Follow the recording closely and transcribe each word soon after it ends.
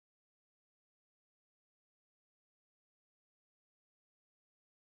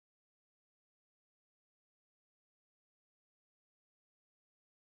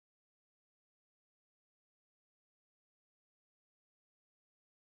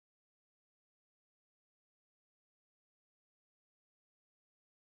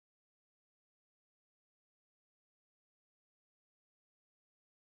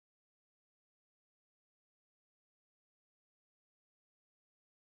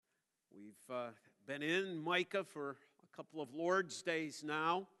We've been in Micah for a couple of Lord's Days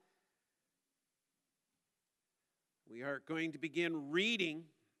now. We are going to begin reading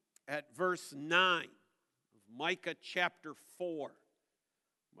at verse 9 of Micah chapter 4.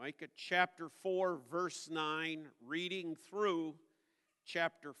 Micah chapter 4, verse 9, reading through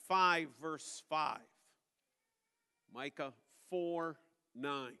chapter 5, verse 5. Micah 4,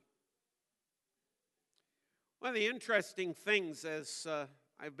 9. One of the interesting things as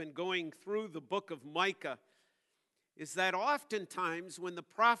I've been going through the book of Micah is that oftentimes when the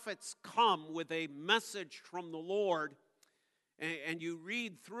prophets come with a message from the Lord and you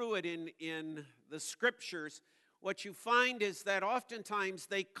read through it in the scriptures, what you find is that oftentimes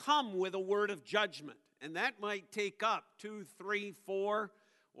they come with a word of judgment. And that might take up 2, 3, 4,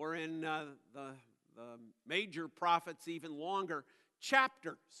 or in the major prophets even longer,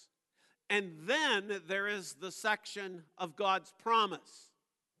 chapters. And then there is the section of God's promise.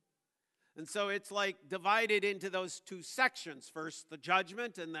 And so it's like divided into those two sections. First the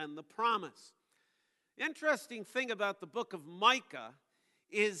judgment and then the promise. The interesting thing about the book of Micah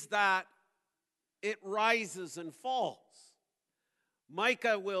is that it rises and falls.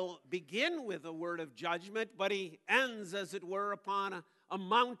 Micah will begin with a word of judgment, but he ends, as it were, upon a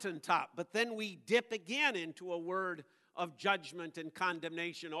mountaintop. But then we dip again into a word of judgment and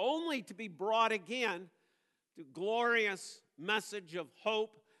condemnation, only to be brought again to glorious message of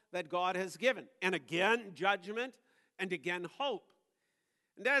hope that God has given. And again, judgment, and again, hope.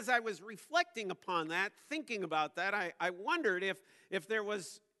 And as I was reflecting upon that, thinking about that, I wondered if there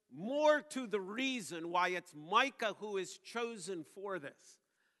was more to the reason why it's Micah who is chosen for this.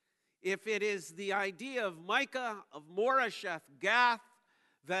 If it is the idea of Micah of Moresheth Gath,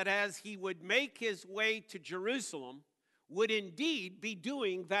 that as he would make his way to Jerusalem, would indeed be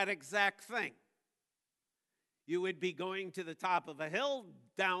doing that exact thing. You would be going to the top of a hill,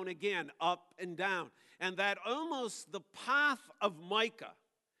 down again, up and down. And that almost the path of Micah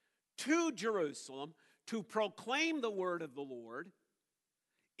to Jerusalem to proclaim the word of the Lord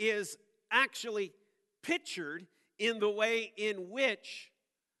is actually pictured in the way in which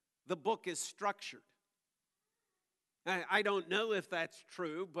the book is structured. I don't know if that's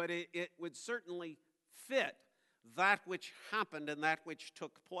true, but it would certainly fit that which happened and that which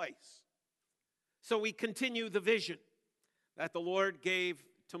took place. So we continue the vision that the Lord gave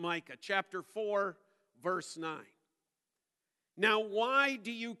to Micah. Chapter 4, verse 9. Now why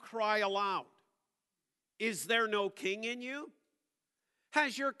do you cry aloud? Is there no king in you?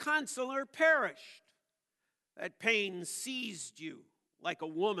 Has your counselor perished? That pain seized you like a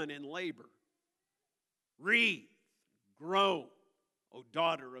woman in labor. Wreathe, groan, O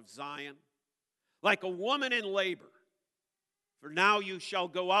daughter of Zion, like a woman in labor. For now you shall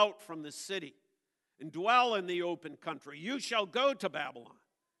go out from the city and dwell in the open country. You shall go to Babylon.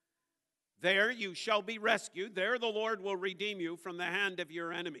 There you shall be rescued. There the Lord will redeem you from the hand of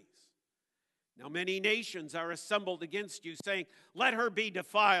your enemies. Now many nations are assembled against you, saying, let her be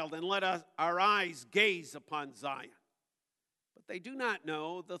defiled, and let our eyes gaze upon Zion. But they do not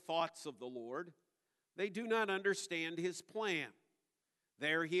know the thoughts of the Lord. They do not understand his plan.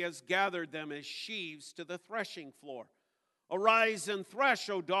 There he has gathered them as sheaves to the threshing floor. Arise and thresh,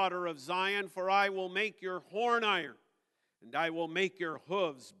 O daughter of Zion, for I will make your horn iron, and I will make your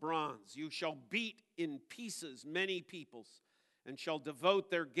hooves bronze. You shall beat in pieces many peoples, and shall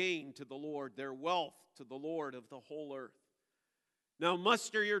devote their gain to the Lord, their wealth to the Lord of the whole earth. Now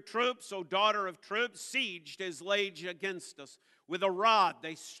muster your troops, O daughter of troops. Siege is laid against us. With a rod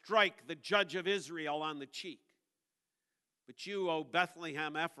they strike the judge of Israel on the cheek. But you, O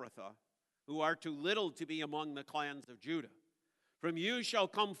Bethlehem Ephrathah, who are too little to be among the clans of Judah, from you shall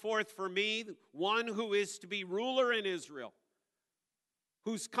come forth for me one who is to be ruler in Israel,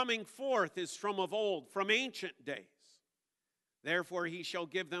 whose coming forth is from of old, from ancient days. Therefore he shall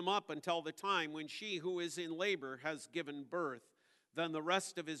give them up until the time when she who is in labor has given birth. Then the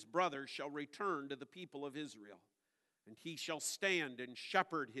rest of his brothers shall return to the people of Israel. And he shall stand and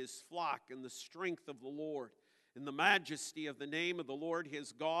shepherd his flock in the strength of the Lord, in the majesty of the name of the Lord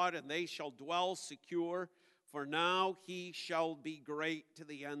his God, and they shall dwell secure. For now he shall be great to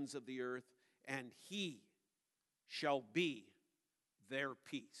the ends of the earth, and he shall be their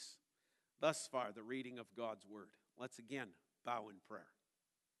peace. Thus far, the reading of God's word. Let's again bow in prayer.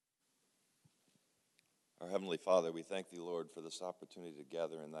 Our Heavenly Father, we thank Thee, Lord, for this opportunity to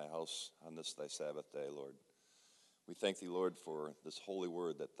gather in Thy house on this Thy Sabbath day, Lord. We thank Thee, Lord, for this holy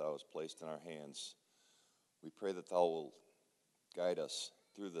word that Thou hast placed in our hands. We pray that Thou will guide us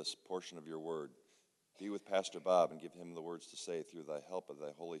through this portion of Your word. Be with Pastor Bob and give him the words to say through Thy help of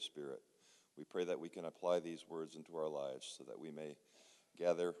Thy Holy Spirit. We pray that we can apply these words into our lives so that we may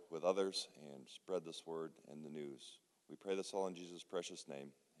gather with others and spread this word and the news. We pray this all in Jesus' precious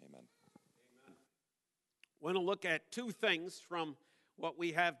name. Amen. I want to look at two things from what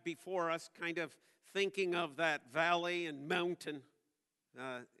we have before us, kind of thinking of that valley and mountain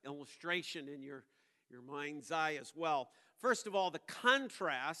illustration in your mind's eye as well. First of all, the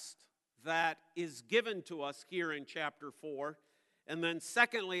contrast that is given to us here in chapter 4. And then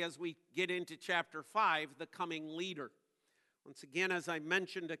secondly, as we get into chapter 5, the coming leader. Once again, as I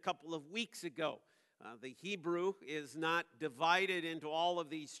mentioned a couple of weeks ago, the Hebrew is not divided into all of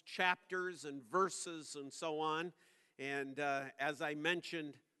these chapters and verses and so on. And as I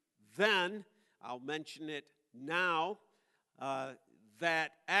mentioned then, I'll mention it now,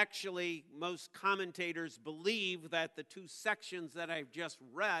 that actually most commentators believe that the two sections that I've just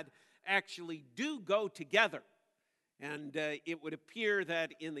read actually do go together. And it would appear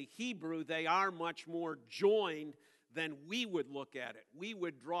that in the Hebrew they are much more joined than we would look at it. We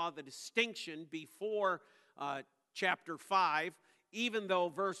would draw the distinction before chapter 5, even though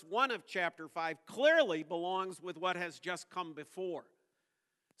verse 1 of chapter 5 clearly belongs with what has just come before.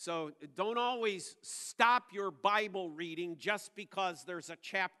 So don't always stop your Bible reading just because there's a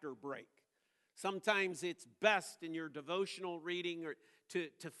chapter break. Sometimes it's best in your devotional reading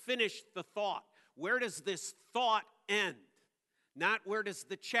to finish the thought. Where does this thought end? Not where does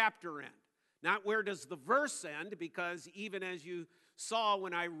the chapter end. Not where does the verse end, because even as you saw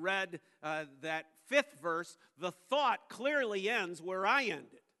when I read that 5th verse, the thought clearly ends where I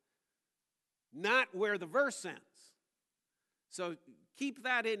ended, not where the verse ends. So keep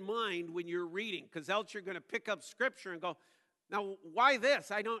that in mind when you're reading, because else you're going to pick up Scripture and go, now why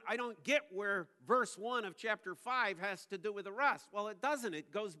this? I don't get where verse 1 of chapter 5 has to do with the rest. Well, it doesn't.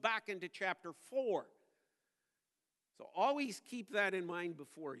 It goes back into chapter 4. So always keep that in mind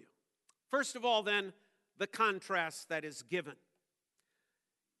before you. First of all, then, the contrast that is given.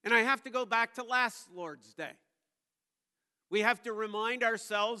 And I have to go back to last Lord's Day. We have to remind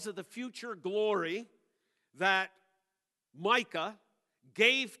ourselves of the future glory that Micah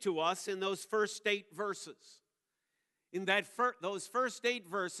gave to us in those first 8 verses. In those first 8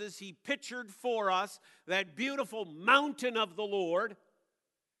 verses, he pictured for us that beautiful mountain of the Lord.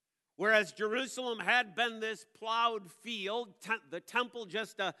 Whereas Jerusalem had been this plowed field, the temple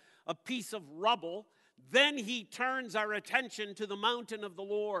just a piece of rubble, then he turns our attention to the mountain of the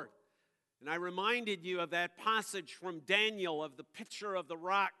Lord. And I reminded you of that passage from Daniel of the picture of the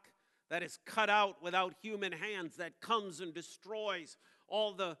rock that is cut out without human hands, that comes and destroys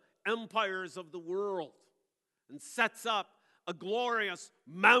all the empires of the world and sets up a glorious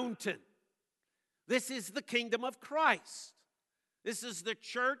mountain. This is the kingdom of Christ. This is the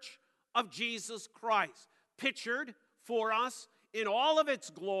church of Jesus Christ, pictured for us in all of its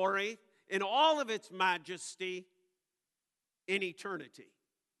glory, in all of its majesty, in eternity.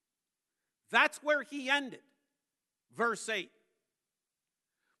 That's where he ended, verse 8.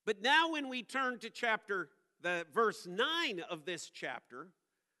 But now when we turn to verse 9 of this chapter,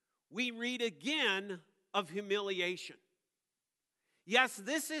 we read again of humiliation. Yes,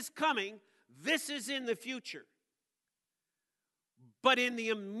 this is coming. This is in the future. But in the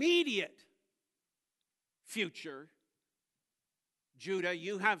immediate future, Judah,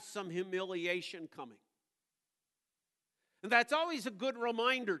 you have some humiliation coming. And that's always a good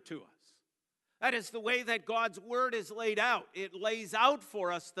reminder to us. That is the way that God's word is laid out. It lays out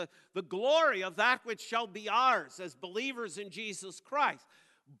for us the glory of that which shall be ours as believers in Jesus Christ.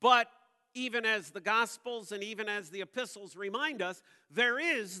 But even as the Gospels and even as the epistles remind us, there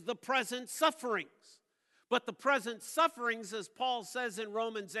is the present sufferings. But the present sufferings, as Paul says in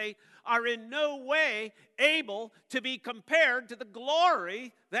Romans 8, are in no way able to be compared to the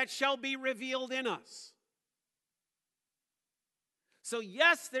glory that shall be revealed in us. So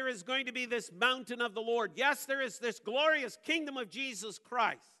yes, there is going to be this mountain of the Lord. Yes, there is this glorious kingdom of Jesus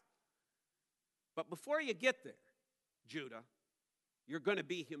Christ. But before you get there, Judah, you're going to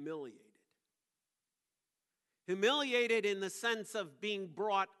be humiliated. Humiliated in the sense of being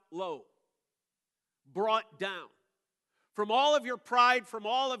brought low. Brought down from all of your pride, from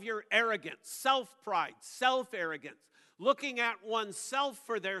all of your arrogance, self-pride, self-arrogance, looking at oneself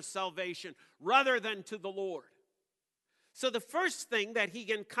for their salvation rather than to the Lord. So the first thing that he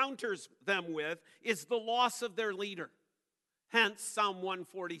encounters them with is the loss of their leader. Hence Psalm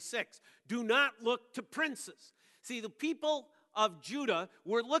 146. Do not look to princes. See, the people of Judah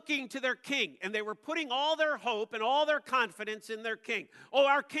were looking to their king, and they were putting all their hope and all their confidence in their king. Oh,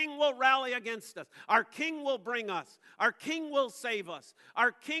 our king will rally against us. Our king will bring us. Our king will save us.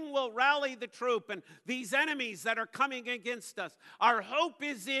 Our king will rally the troop and these enemies that are coming against us. Our hope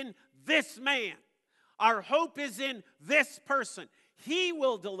is in this man. Our hope is in this person. He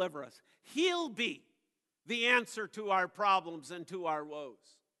will deliver us. He'll be the answer to our problems and to our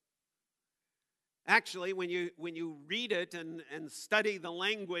woes. Actually, when you read it and study the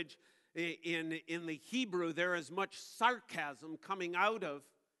language in the Hebrew, there is much sarcasm coming out of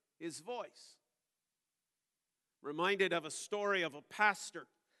his voice. Reminded of a story of a pastor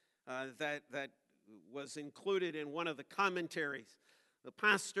that was included in one of the commentaries. The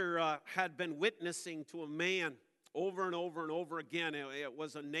pastor had been witnessing to a man over and over and over again. It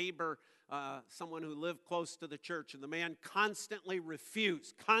was a neighbor, someone who lived close to the church, and the man constantly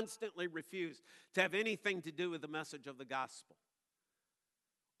refused to have anything to do with the message of the gospel.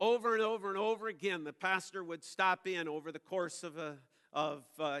 Over and over and over again, the pastor would stop in over the course of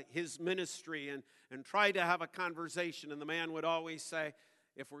his ministry and try to have a conversation, and the man would always say,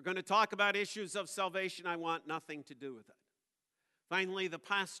 if we're going to talk about issues of salvation, I want nothing to do with it. Finally, the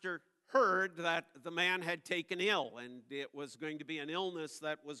pastor heard that the man had taken ill, and it was going to be an illness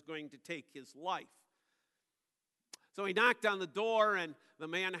that was going to take his life. So he knocked on the door, and the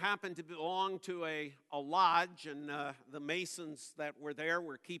man happened to belong to a lodge, and the masons that were there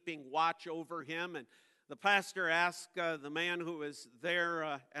were keeping watch over him. And the pastor asked the man who was there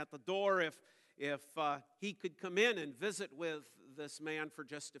at the door if he could come in and visit with this man for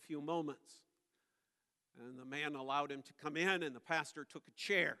just a few moments. And the man allowed him to come in, and the pastor took a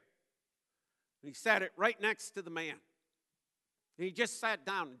chair. And he sat it right next to the man. And he just sat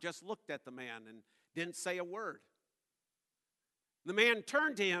down and just looked at the man and didn't say a word. The man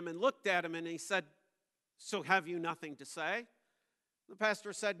turned to him and looked at him, and he said, "So have you nothing to say?" The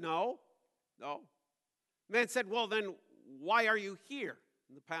pastor said, No. The man said, "Well, then why are you here?"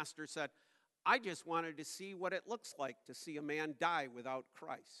 And the pastor said, "I just wanted to see what it looks like to see a man die without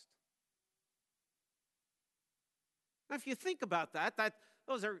Christ." Now, if you think about that,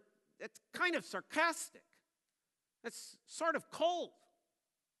 it's kind of sarcastic. It's sort of cold.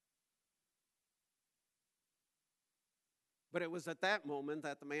 But it was at that moment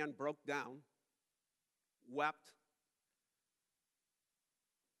that the man broke down, wept,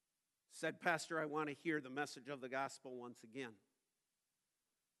 said, "Pastor, I want to hear the message of the gospel once again."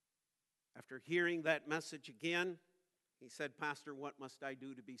 After hearing that message again, he said, "Pastor, what must I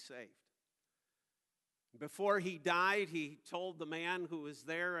do to be saved?" Before he died, he told the man who was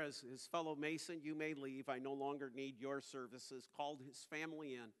there as his fellow mason, "You may leave. I no longer need your services," called his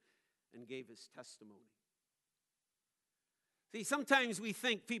family in and gave his testimony. See, sometimes we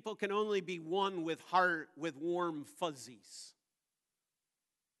think people can only be won with warm fuzzies.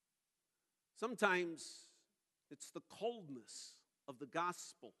 Sometimes it's the coldness of the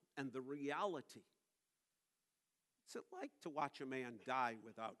gospel and the reality. What's it like to watch a man die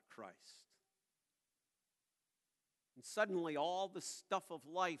without Christ? And suddenly all the stuff of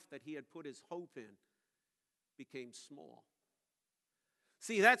life that he had put his hope in became small.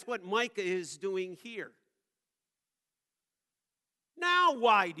 See, that's what Micah is doing here. Now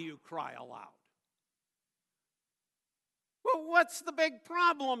why do you cry aloud? Well, what's the big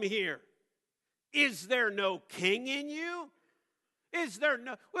problem here? Is there no king in you? Is there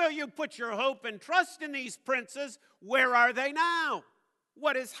no... Well, you put your hope and trust in these princes. Where are they now?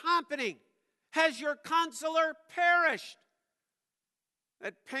 What is happening? Has your counselor perished?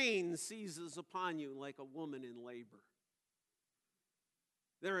 That pain seizes upon you like a woman in labor.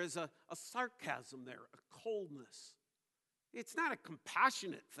 There is a sarcasm there, a coldness. It's not a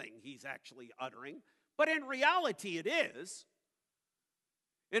compassionate thing he's actually uttering, but in reality it is.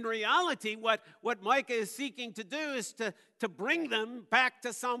 In reality, what Micah is seeking to do is to bring them back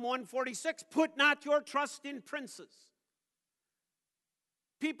to Psalm 146. Put not your trust in princes.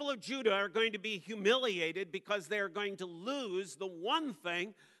 People of Judah are going to be humiliated because they are going to lose the one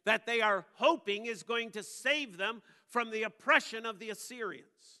thing that they are hoping is going to save them from the oppression of the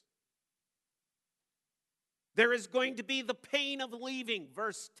Assyrians. There is going to be the pain of leaving,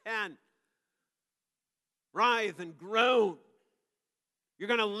 verse 10. Writhe and groan. You're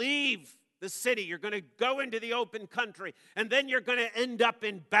going to leave the city. You're going to go into the open country. And then you're going to end up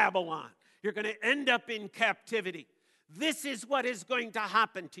in Babylon. You're going to end up in captivity. This is what is going to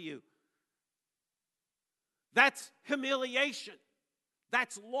happen to you. That's humiliation.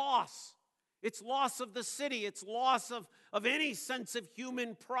 That's loss. It's loss of the city. It's loss of any sense of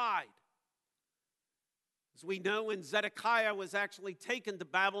human pride. As we know, when Zedekiah was actually taken to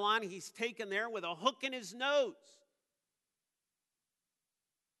Babylon, he's taken there with a hook in his nose.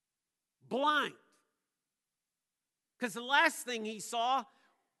 Blind. Because the last thing he saw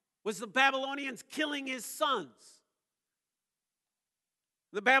was the Babylonians killing his sons.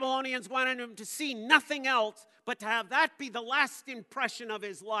 The Babylonians wanted him to see nothing else but to have that be the last impression of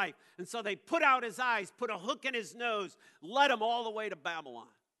his life. And so they put out his eyes, put a hook in his nose, led him all the way to Babylon.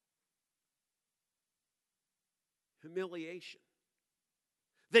 Humiliation.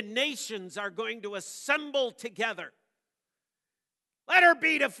 The nations are going to assemble together. Let her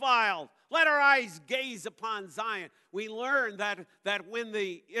be defiled. Let our eyes gaze upon Zion. We learn that when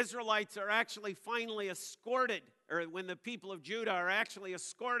the Israelites are actually finally escorted, or when the people of Judah are actually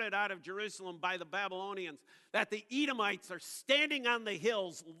escorted out of Jerusalem by the Babylonians, that the Edomites are standing on the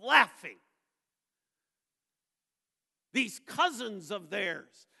hills laughing. These cousins of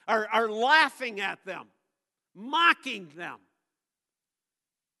theirs are laughing at them, mocking them.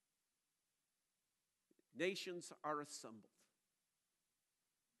 Nations are assembled.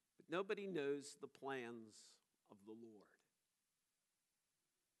 But nobody knows the plans of the Lord.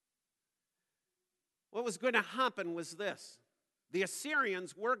 What was going to happen was this. The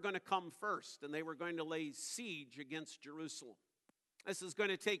Assyrians were going to come first, and they were going to lay siege against Jerusalem. This is going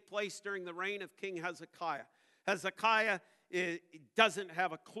to take place during the reign of King Hezekiah. Hezekiah doesn't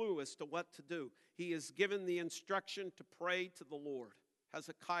have a clue as to what to do. He is given the instruction to pray to the Lord.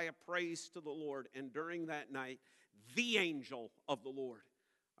 Hezekiah prays to the Lord, and during that night, the angel of the Lord,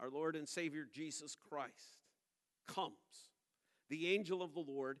 our Lord and Savior Jesus Christ, comes. The angel of the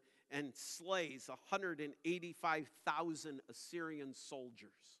Lord, and slays 185,000 Assyrian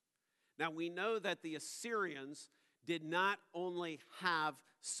soldiers. Now we know that the Assyrians did not only have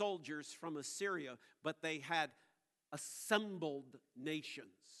soldiers from Assyria, but they had assembled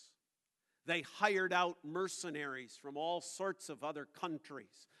nations. They hired out mercenaries from all sorts of other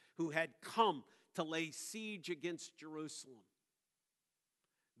countries who had come to lay siege against Jerusalem.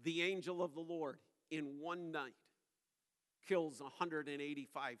 The angel of the Lord, in one night, kills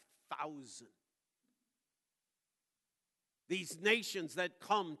 185,000. These nations that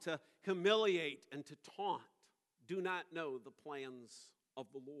come to humiliate and to taunt do not know the plans of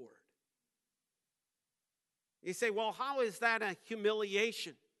the Lord. You say, well, how is that a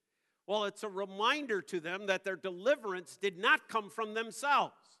humiliation? Well, it's a reminder to them that their deliverance did not come from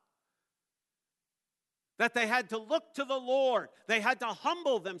themselves. That they had to look to the Lord. They had to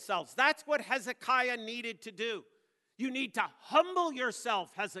humble themselves. That's what Hezekiah needed to do. You need to humble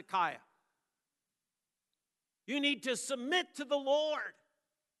yourself, Hezekiah. You need to submit to the Lord.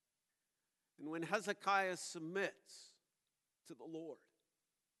 And when Hezekiah submits to the Lord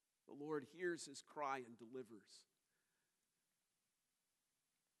hears his cry and delivers.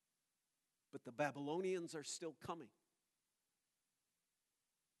 But the Babylonians are still coming.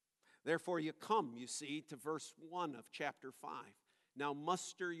 Therefore you come, you see, to verse 1 of chapter 5. Now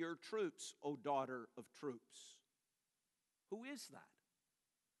muster your troops, O daughter of troops. Who is that?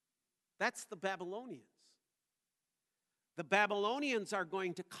 That's the Babylonians. The Babylonians are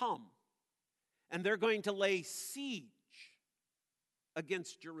going to come, and they're going to lay siege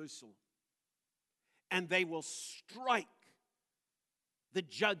against Jerusalem. And they will strike the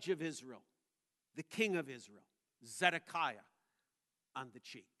judge of Israel, the king of Israel, Zedekiah, on the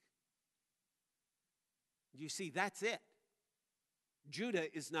cheek. You see, that's it.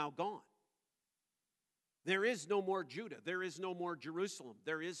 Judah is now gone. There is no more Judah. There is no more Jerusalem.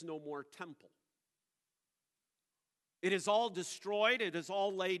 There is no more temple. It is all destroyed. It is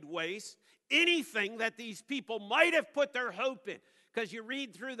all laid waste. Anything that these people might have put their hope in. Because you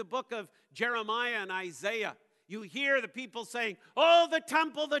read through the book of Jeremiah and Isaiah, you hear the people saying, oh, the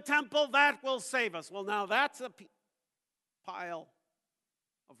temple, that will save us. Well, now that's a pile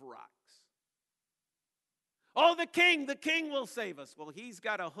of rocks. Oh, the king will save us. Well, he's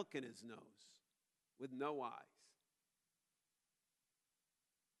got a hook in his nose with no eyes.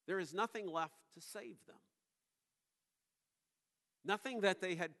 There is nothing left to save them. Nothing that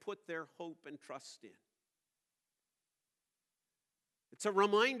they had put their hope and trust in. It's a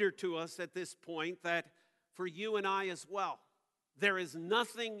reminder to us at this point that for you and I as well, there is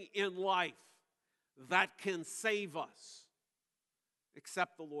nothing in life that can save us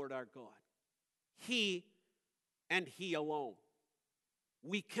except the Lord our God. He and He alone.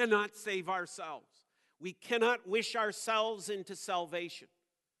 We cannot save ourselves. We cannot wish ourselves into salvation.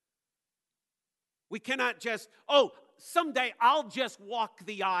 We cannot just, someday I'll just walk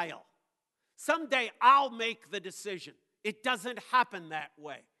the aisle. Someday I'll make the decision. It doesn't happen that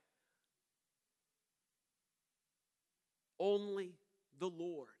way. Only the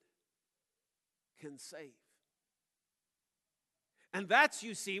Lord can save. And that's,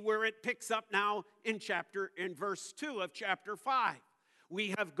 you see, where it picks up now in verse 2 of chapter 5.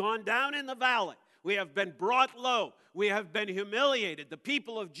 We have gone down in the valley. We have been brought low. We have been humiliated. The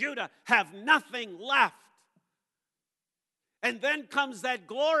people of Judah have nothing left. And then comes that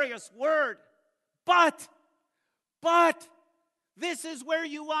glorious word, but, this is where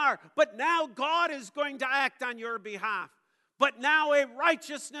you are. But now God is going to act on your behalf. But now a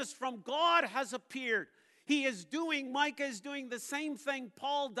righteousness from God has appeared. Micah is doing the same thing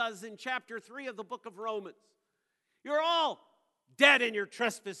Paul does in chapter 3 of the book of Romans. You're all dead in your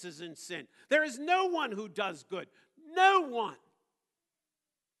trespasses and sin. There is no one who does good. No one.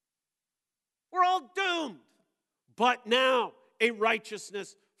 We're all doomed. But now a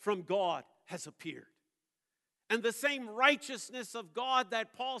righteousness from God has appeared. And the same righteousness of God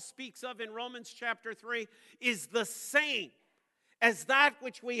that Paul speaks of in Romans chapter 3 is the same as that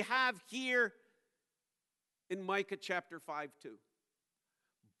which we have here in Micah chapter 5 too.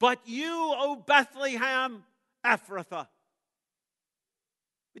 But you, O Bethlehem Ephrathah,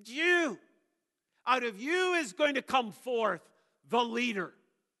 but you, out of you is going to come forth the leader.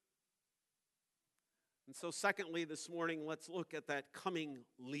 And so secondly this morning, let's look at that coming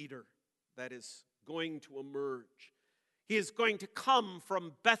leader that is going to emerge. He is going to come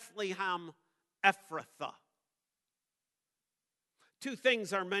from Bethlehem Ephrathah. Two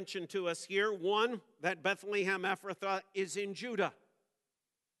things are mentioned to us here. One, that Bethlehem Ephrathah is in Judah,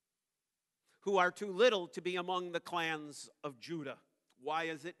 who are too little to be among the clans of Judah. Why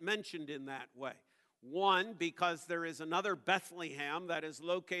is it mentioned in that way? One, because there is another Bethlehem that is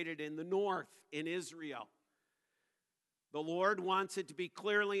located in the north in Israel. The Lord wants it to be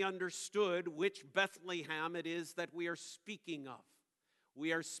clearly understood which Bethlehem it is that we are speaking of.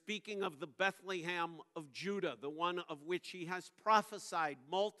 We are speaking of the Bethlehem of Judah, the one of which he has prophesied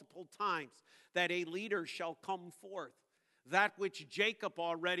multiple times, that a leader shall come forth. That which Jacob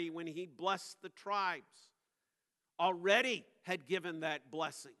already, when he blessed the tribes, already had given that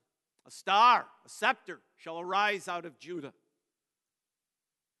blessing. A star, a scepter shall arise out of Judah.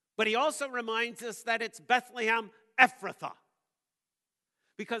 But he also reminds us that it's Bethlehem Ephrathah.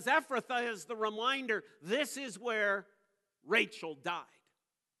 Because Ephrathah is the reminder, this is where Rachel died.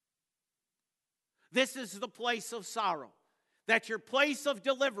 This is the place of sorrow. That your place of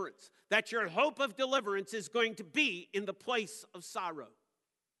deliverance, that your hope of deliverance is going to be in the place of sorrow.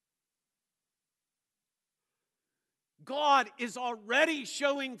 God is already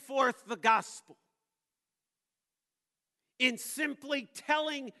showing forth the gospel in simply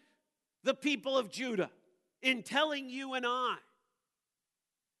telling the people of Judah, in telling you and I,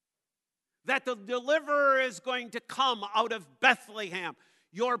 that the deliverer is going to come out of Bethlehem.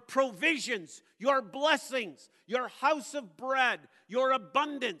 Your provisions, your blessings, your house of bread, your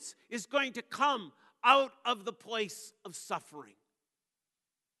abundance is going to come out of the place of suffering.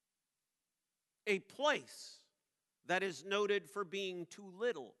 A place that is noted for being too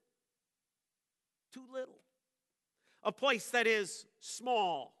little. Too little. A place that is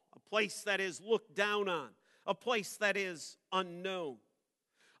small. A place that is looked down on. A place that is unknown.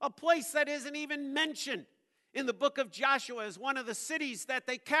 A place that isn't even mentioned in the book of Joshua as one of the cities that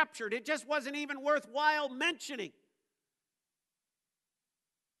they captured. It just wasn't even worthwhile mentioning.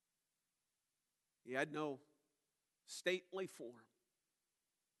 He had no stately form.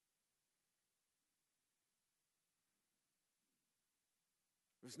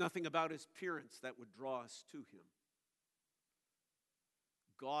 There's nothing about his appearance that would draw us to him.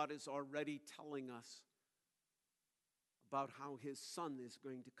 God is already telling us about how his son is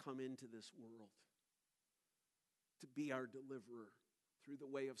going to come into this world to be our deliverer through the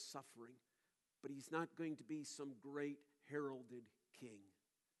way of suffering. But he's not going to be some great heralded king.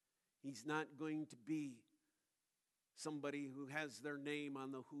 He's not going to be somebody who has their name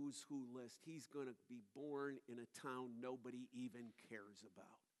on the who's who list. He's going to be born in a town nobody even cares about.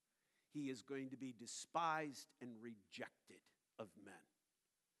 He is going to be despised and rejected of men.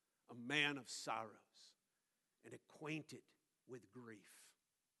 A man of sorrows and acquainted with grief.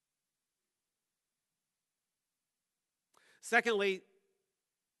 Secondly,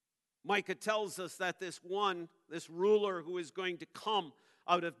 Micah tells us that this ruler who is going to come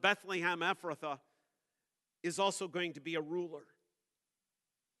out of Bethlehem Ephrathah is also going to be a ruler.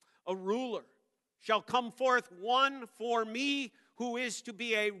 A ruler shall come forth, one for me who is to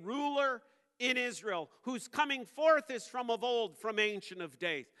be a ruler in Israel, whose coming forth is from of old, from ancient of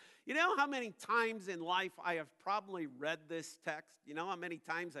days. You know how many times in life I have probably read this text? You know how many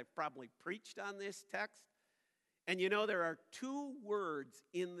times I've probably preached on this text? And you know there are two words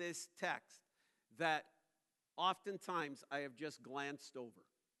in this text that oftentimes I have just glanced over.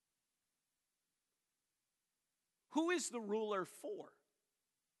 Who is the ruler for?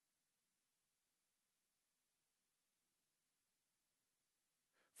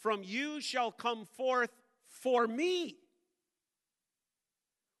 From you shall come forth for me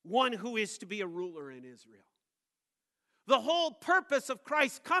one who is to be a ruler in Israel. The whole purpose of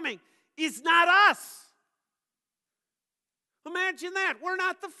Christ's coming is not us. Imagine that. We're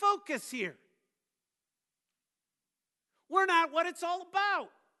not the focus here. We're not what it's all about.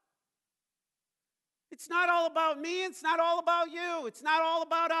 It's not all about me. It's not all about you. It's not all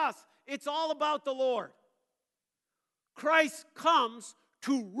about us. It's all about the Lord. Christ comes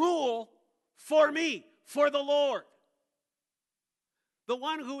to rule for me, for the Lord. The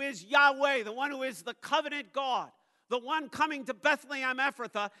one who is Yahweh, the one who is the covenant God, the one coming to Bethlehem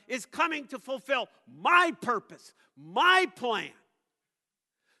Ephrathah is coming to fulfill my purpose, my plan.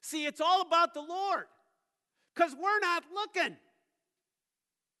 See, it's all about the Lord because we're not looking.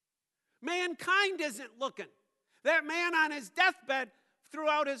 Mankind isn't looking. That man on his deathbed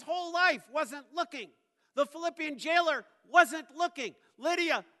throughout his whole life wasn't looking. The Philippian jailer wasn't looking.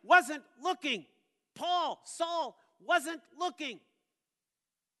 Lydia wasn't looking. Saul wasn't looking.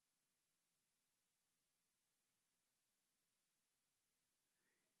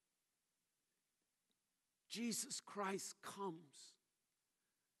 Jesus Christ comes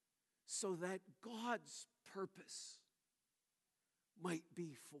so that God's purpose might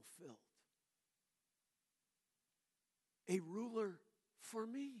be fulfilled. A ruler for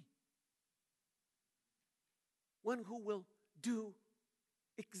me. One who will do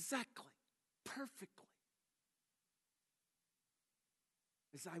exactly, perfectly,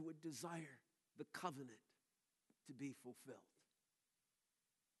 as I would desire the covenant to be fulfilled.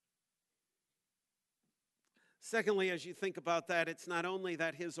 Secondly, as you think about that, it's not only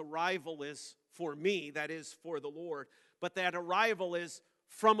that his arrival is for me, that is for the Lord, but that arrival is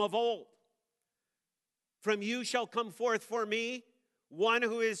from of old. From you shall come forth for me one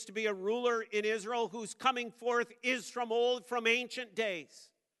who is to be a ruler in Israel, whose coming forth is from old, from ancient days.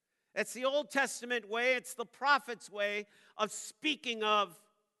 It's the Old Testament way, it's the prophet's way of speaking of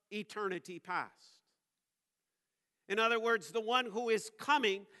eternity past. In other words, the one who is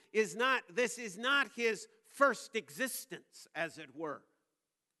coming is not his first existence, as it were.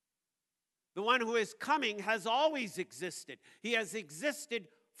 The one who is coming has always existed. He has existed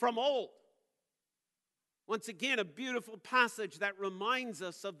from old. Once again, a beautiful passage that reminds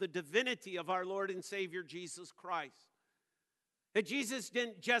us of the divinity of our Lord and Savior Jesus Christ. That Jesus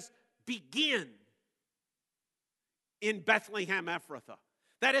didn't just begin in Bethlehem Ephrathah.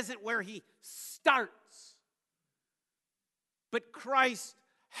 That isn't where he starts. But Christ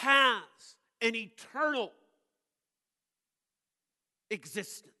has an eternal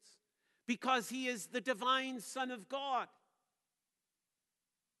existence because he is the divine Son of God.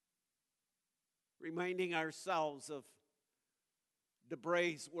 Reminding ourselves of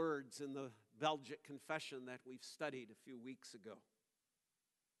Debray's words in the Belgic Confession that we've studied a few weeks ago.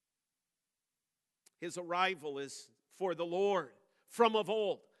 His arrival is for the Lord from of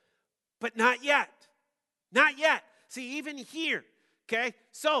old, but not yet. Not yet. See, even here, okay?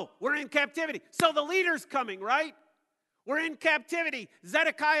 So, we're in captivity. So the leader's coming, right? We're in captivity.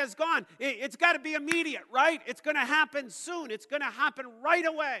 Zedekiah's gone. It's got to be immediate, right? It's going to happen soon. It's going to happen right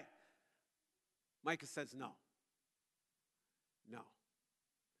away. Micah says no. No.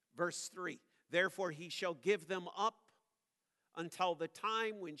 Verse 3, therefore he shall give them up until the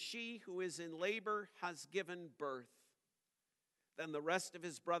time when she who is in labor has given birth. Then the rest of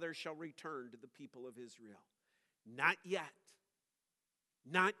his brothers shall return to the people of Israel. Not yet.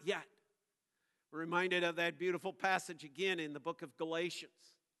 Not yet. We're reminded of that beautiful passage again in the book of Galatians.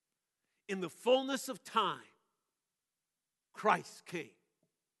 In the fullness of time, Christ came.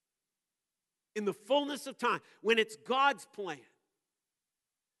 In the fullness of time, when it's God's plan,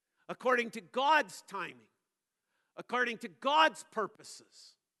 according to God's timing, according to God's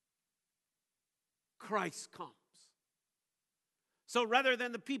purposes, Christ comes. So rather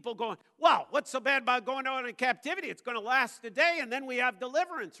than the people going, wow, what's so bad about going out in captivity? It's going to last a day and then we have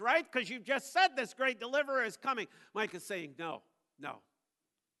deliverance, right? Because you've just said this great deliverer is coming. Micah's saying, no,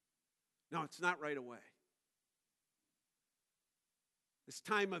 it's not right away. This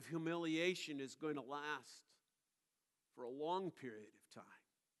time of humiliation is going to last for a long period of time.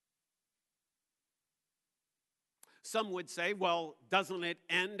 Some would say, well, doesn't it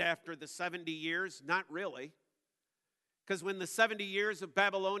end after the 70 years? Not really. Because when the 70 years of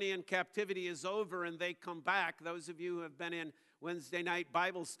Babylonian captivity is over and they come back, those of you who have been in Wednesday night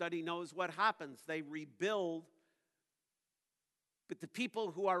Bible study knows what happens. They rebuild. But the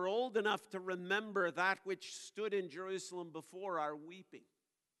people who are old enough to remember that which stood in Jerusalem before are weeping.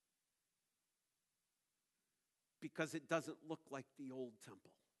 Because it doesn't look like the old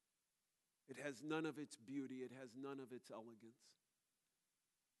temple. It has none of its beauty. It has none of its elegance.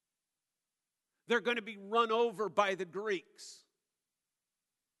 They're going to be run over by the Greeks.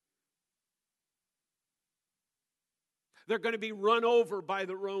 They're going to be run over by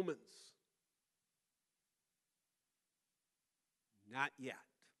the Romans. Not yet.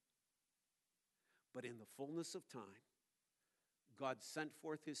 But in the fullness of time, God sent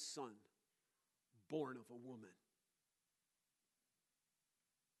forth his Son, born of a woman.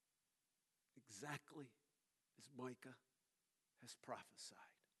 Exactly as Micah has prophesied.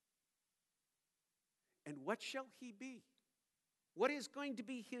 And what shall he be? What is going to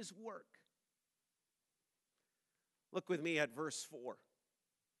be his work? Look with me at verse 4.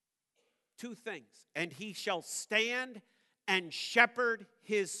 Two things. And he shall stand and shepherd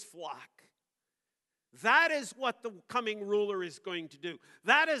his flock. That is what the coming ruler is going to do.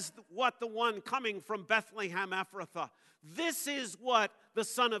 That is what the one coming from Bethlehem Ephrathah. This is what the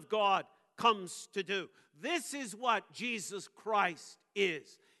Son of God comes to do. This is what Jesus Christ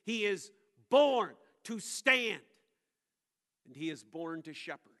is. He is born to stand, and he is born to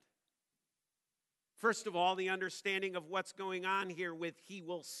shepherd. First of all, the understanding of what's going on here with he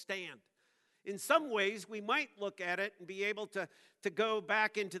will stand. In some ways, we might look at it and be able to go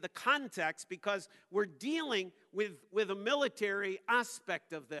back into the context because we're dealing with a military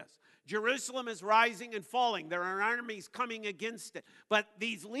aspect of this. Jerusalem is rising and falling. There are armies coming against it. But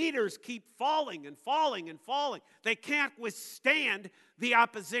these leaders keep falling and falling and falling. They can't withstand the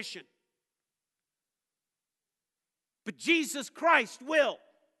opposition. But Jesus Christ will.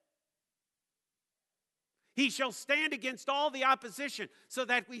 He shall stand against all the opposition so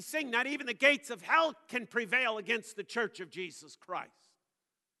that we sing, not even the gates of hell can prevail against the church of Jesus Christ.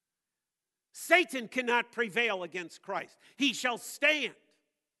 Satan cannot prevail against Christ. He shall stand.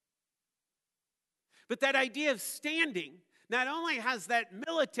 But that idea of standing not only has that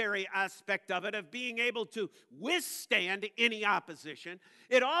military aspect of it, of being able to withstand any opposition,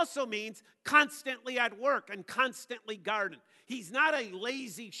 it also means constantly at work and constantly guarding. He's not a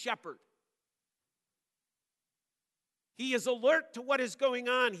lazy shepherd. He is alert to what is going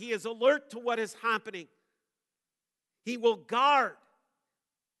on. He is alert to what is happening. He will guard.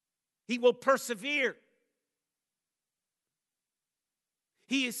 He will persevere.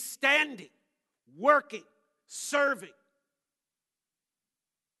 He is standing, working, serving.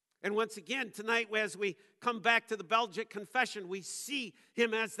 And once again, tonight, as we come back to the Belgic Confession, we see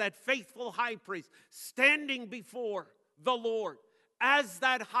him as that faithful high priest, standing before the Lord as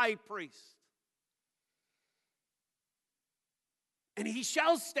that high priest. And he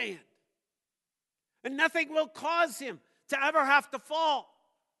shall stand. And nothing will cause him to ever have to fall.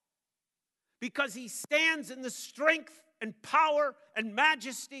 Because he stands in the strength and power and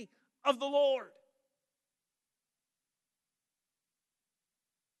majesty of the Lord.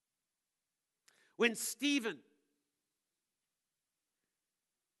 When Stephen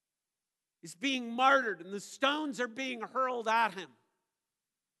is being martyred and the stones are being hurled at him,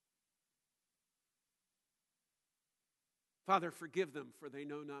 Father, forgive them, for they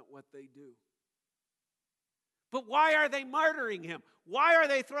know not what they do. But why are they martyring him? Why are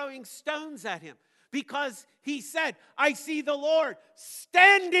they throwing stones at him? Because he said, I see the Lord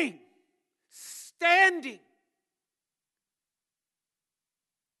standing.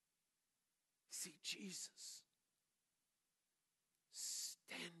 See Jesus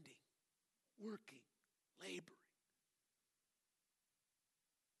standing, working, laboring.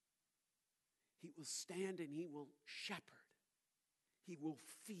 He will stand and he will shepherd. He will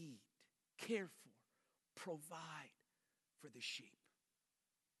feed, care for, provide for the sheep.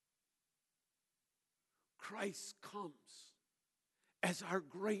 Christ comes as our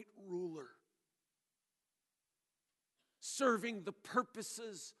great ruler, serving the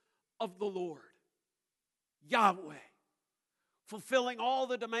purposes of the Lord, Yahweh, fulfilling all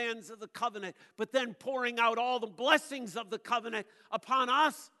the demands of the covenant, but then pouring out all the blessings of the covenant upon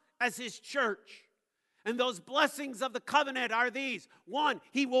us as his church. And those blessings of the covenant are these. One,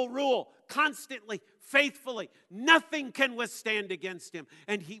 he will rule constantly, faithfully. Nothing can withstand against him.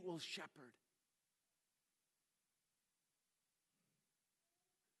 And he will shepherd.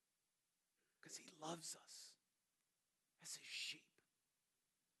 Because he loves us as his sheep.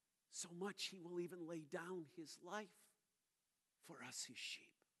 So much he will even lay down his life for us, his sheep.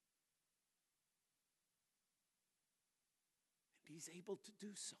 And he's able to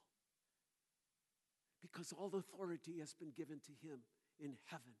do so. Because all authority has been given to him in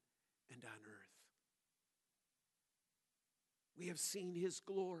heaven and on earth. We have seen his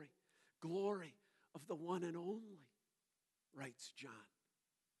glory of the one and only, writes John.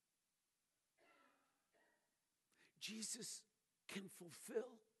 Jesus can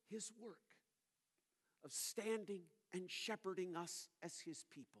fulfill his work of standing and shepherding us as his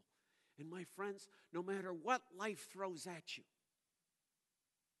people. And my friends, no matter what life throws at you,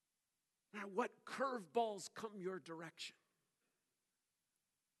 no matter what curveballs come your direction,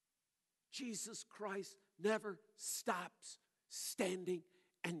 Jesus Christ never stops standing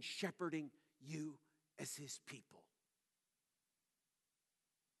and shepherding you as his people.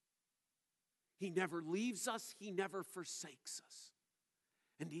 He never leaves us. He never forsakes us.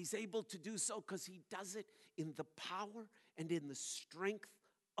 And he's able to do so because he does it in the power and in the strength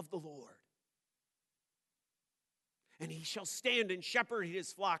of the Lord. And he shall stand and shepherd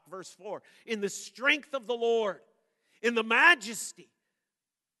his flock, verse 4, in the strength of the Lord, in the majesty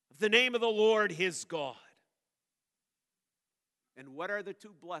of the name of the Lord his God. And what are the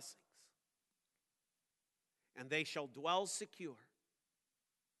two blessings? And they shall dwell secure.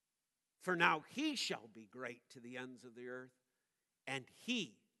 For now he shall be great to the ends of the earth, and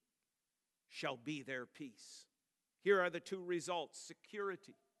he shall be their peace. Here are the two results: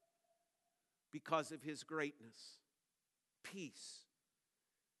 security because of his greatness, peace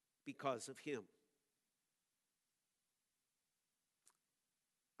because of him.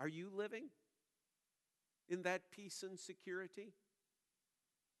 Are you living in that peace and security?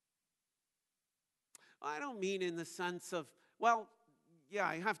 I don't mean in the sense of, well, yeah,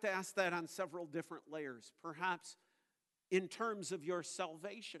 I have to ask that on several different layers. Perhaps in terms of your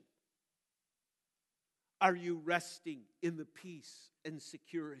salvation. Are you resting in the peace and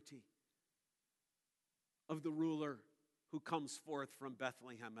security of the ruler who comes forth from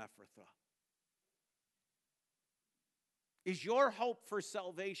Bethlehem Ephrathah? Is your hope for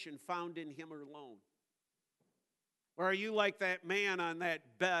salvation found in him alone? Or are you like that man on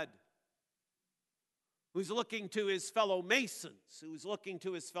that bed who's looking to his fellow Masons, who's looking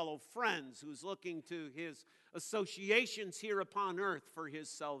to his fellow friends, who's looking to his associations here upon earth for his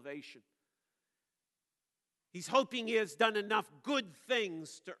salvation? He's hoping he has done enough good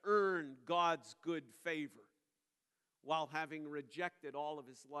things to earn God's good favor while having rejected all of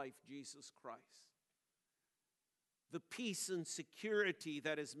his life Jesus Christ. The peace and security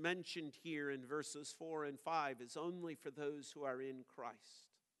that is mentioned here in verses 4 and 5 is only for those who are in Christ.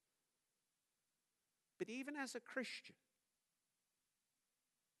 But even as a Christian,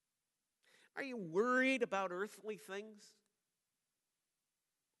 are you worried about earthly things?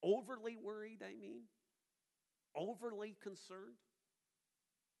 Overly worried, I mean? Overly concerned?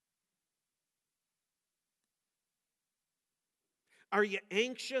 Are you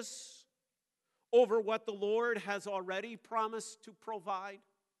anxious over what the Lord has already promised to provide?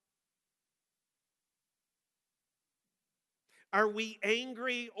 Are we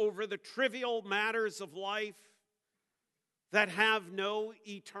angry over the trivial matters of life that have no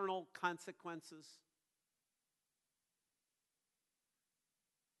eternal consequences?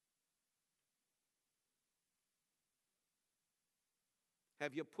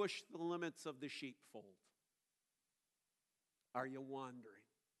 Have you pushed the limits of the sheepfold? Are you wandering?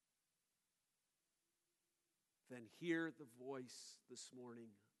 Then hear the voice this morning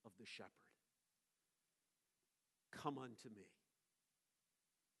of the shepherd. Come unto me,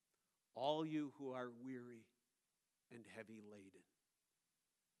 all you who are weary and heavy laden,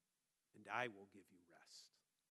 and I will give you rest.